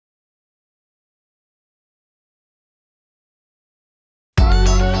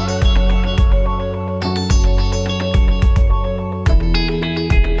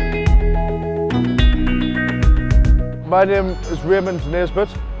My name is Raymond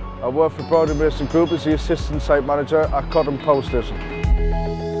Naisbitt. I work for Brown & Mason Group as the Assistant Site Manager at Cotton Power Station.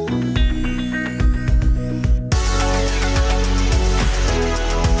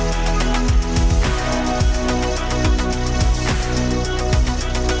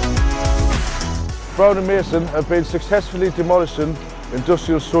 Brown & Mason have been successfully demolishing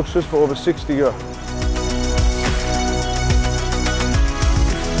industrial structures for over 60 years.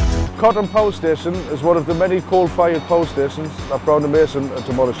 Cotton Power Station is one of the many coal-fired power stations that Brown & Mason are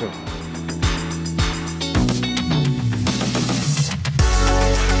demolishing.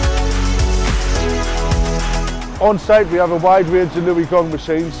 On site we have a wide range of Liugong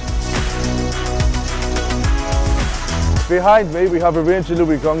machines. Behind me we have a range of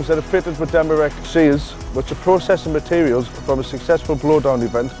Liugongs that are fitted with Demolition shears, which are processing materials from a successful blowdown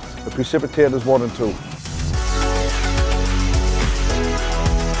event of precipitators 1 and 2.